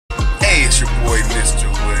your boy, Mr.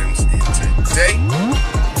 Williams, and today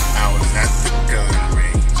I was at the gun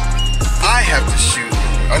range. I have to shoot.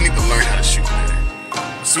 I need to learn how to shoot better.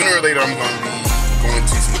 Sooner or later, I'm going to be going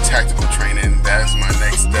to some tactical training. That's my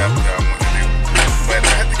next step that I want to do. But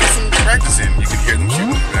I have to get some practice in. You can hear them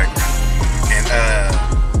shooting in the background. And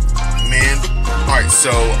man, all right. So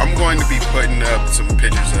I'm going to be putting up some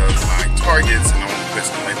pictures of my targets, and I'm going to put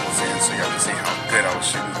some labels in so y'all can see how good I was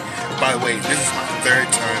shooting. By the way, this is my third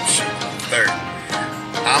time shooting.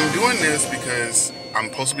 I'm doing this because I'm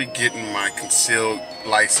supposed to be getting my concealed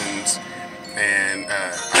license, and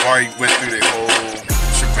I've already went through the whole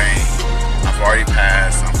shebang. I've already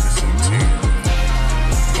passed. I'm listening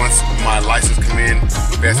to. Once my license come in,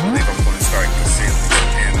 best believe I'm going to start concealing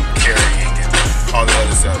and carrying and all the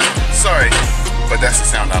other stuff. Sorry, but that's the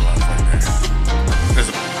sound I love right there. There's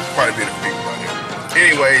quite a bit of people out there.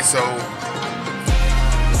 Anyway, so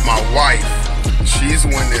my wife, she's the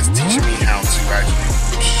one that's teaching me how to actually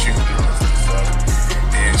shoot and all this stuff.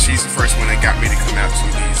 And she's the first one that got me to come out to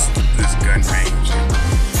this gun range.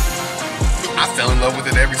 And I fell in love with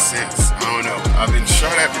it ever since. I don't know. I've been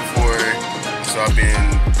shot at before, so I've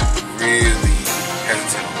been really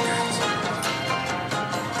hesitant on guns.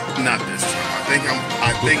 Not this time.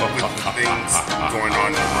 I think with the things going on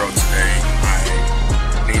in the world today,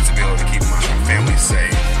 I need to be able to keep my family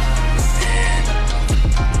safe.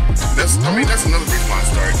 That's another reason why I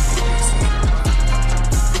started doing this.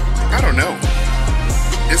 I don't know.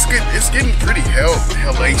 It's getting pretty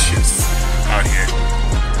hellacious out here,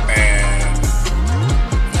 and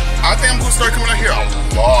I think I'm gonna start coming out here a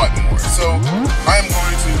lot more. So I am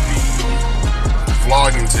going to be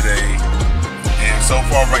vlogging today, and so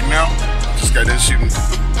far right now, just got done shooting.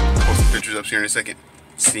 Post some pictures up here in a second.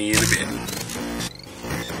 See you in a bit.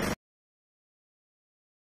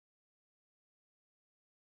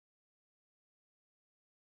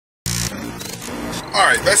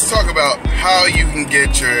 Alright, let's talk about how you can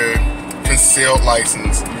get your concealed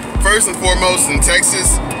license. First and foremost, in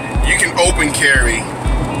Texas, you can open carry,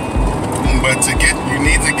 but you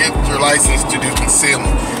need to get your license to do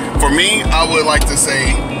concealing. For me, I would like to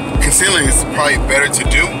say concealing is probably better to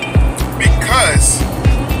do, because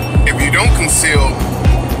if you don't conceal,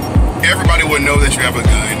 everybody will know that you have a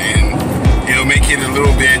gun, and it'll make it a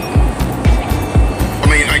little bit,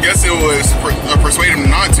 I guess it was persuade them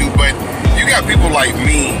not to, but you got people like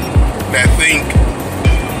me that think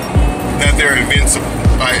that they're invincible.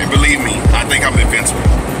 Believe me, I think I'm invincible.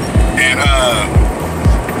 And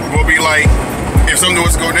we'll be like, if something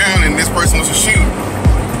was to go down and this person was to shoot,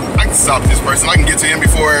 I can stop this person. I can get to him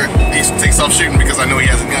before he takes off shooting because I know he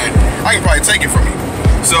has a gun. I can probably take it from him.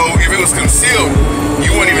 So if it was concealed,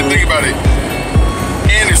 you wouldn't even think about it.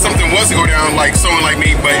 And if something was to go down, like someone like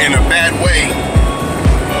me, but in a bad way,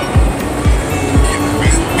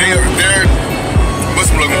 they're what's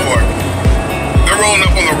I'm looking for? They're rolling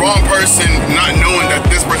up on the wrong person, not knowing that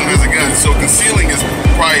this person has a gun. So concealing is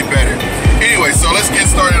probably better. Anyway, so let's get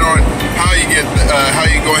started on how you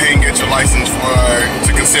go ahead and get your license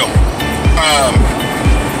to conceal.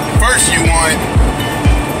 First, you want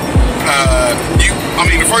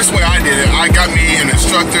the first way I did it, I got me an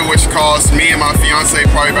instructor, which cost me and my fiance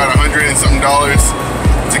probably about $100 and something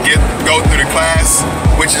to go through the class,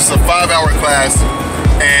 which is a 5-hour class.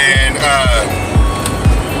 And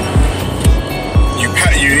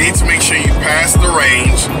you need to make sure you pass the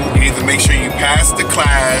range. You need to make sure you pass the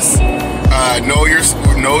class. Know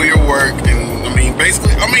your work, and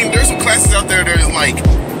basically, there's some classes out there. There's like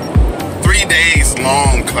 3 days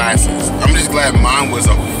long classes. I'm just glad mine was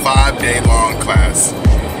a 5-day long class.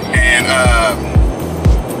 And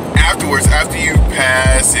afterwards, after you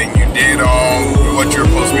pass and you did all what you're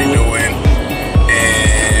supposed to be doing,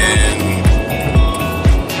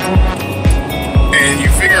 and you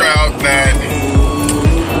figure out that,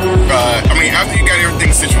 after you got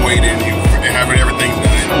everything situated and you have everything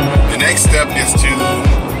done, the next step is to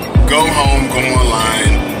go home, go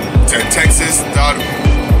online to it's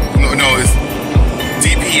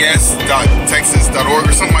dps.texas.org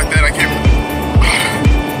or something like that. I can't remember.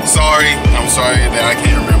 I'm sorry that I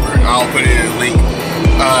can't remember. I'll put it in a link.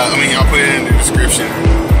 I'll put it in the description.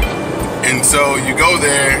 And so you go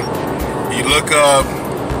there, you look up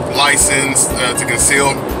license to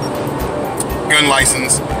conceal, gun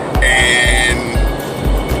license, and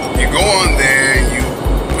you go on there, you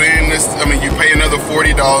put in this, you pay another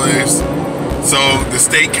 $40 so the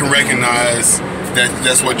state can recognize that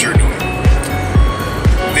that's what you're doing.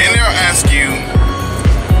 Then they'll ask you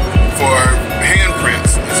for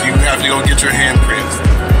handprints, so you have to go get your handprints.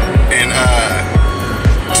 And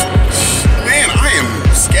man, I am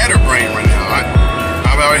scatterbrained right now.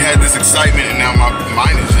 I've already had this excitement, and now my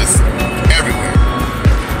mind is just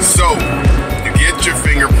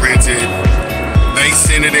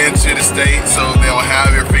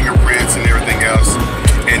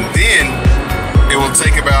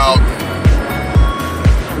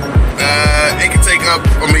up,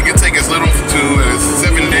 I mean, it can take as little to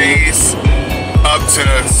 7 days up to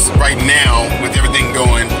right now with everything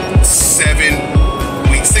going 7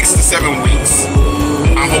 weeks, 6 to 7 weeks.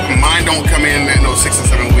 I'm hoping mine don't come in at no 6 to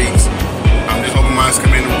 7 weeks. I'm just hoping mine's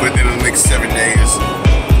come in within the next 7 days.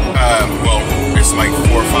 Well, it's like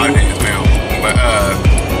 4 or 5 days now, but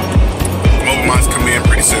I'm hoping mine's come in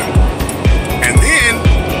pretty soon. And then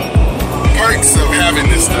perks of having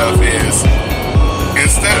this stuff is,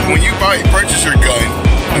 instead of when you purchase your gun,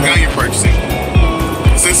 the gun you're purchasing,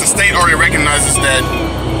 since the state already recognizes that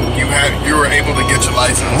you were able to get your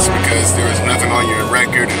license because there was nothing on your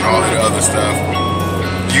record and all that other stuff,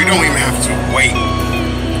 you don't even have to wait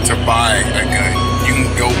to buy a gun. You can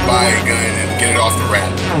go buy a gun and get it off the rack.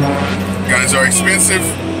 Guns are expensive,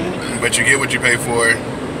 but you get what you pay for.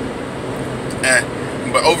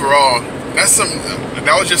 But overall,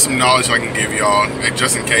 that was just some knowledge I can give y'all,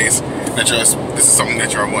 just in case that this is something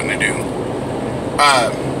that y'all wanting to do.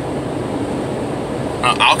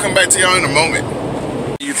 I'll come back to y'all in a moment.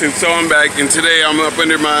 YouTube, so I'm back, and today I'm up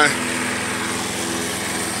under my,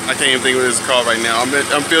 I can't even think what it's called right now. I'm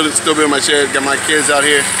still building my shed, got my kids out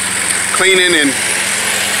here cleaning and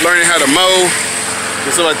learning how to mow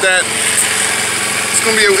and stuff like that.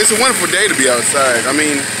 It's a wonderful day to be outside. I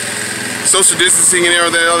mean, social distancing and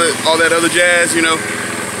all that other jazz, you know,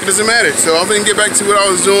 it doesn't matter. So I'm gonna get back to what I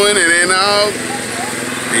was doing, and then I'll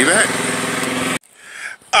be back.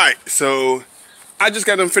 All right, so I just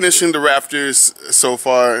got done finishing the rafters so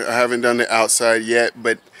far. I haven't done the outside yet,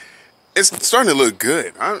 but it's starting to look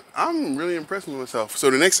good. I'm really impressed with myself. So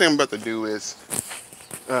the next thing I'm about to do is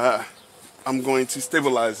I'm going to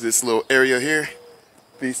stabilize this little area here,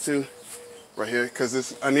 these two right here,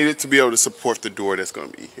 because I need it to be able to support the door that's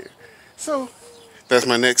going to be here. So that's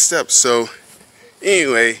my next step. So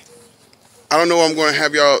anyway, I don't know where I'm going to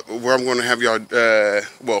have y'all,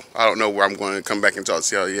 well, I don't know where I'm going to come back and talk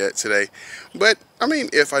to y'all yet today. But, I mean,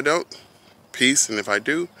 if I don't, peace. And if I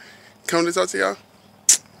do come to talk to y'all,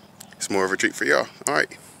 it's more of a treat for y'all. All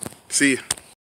right. See ya.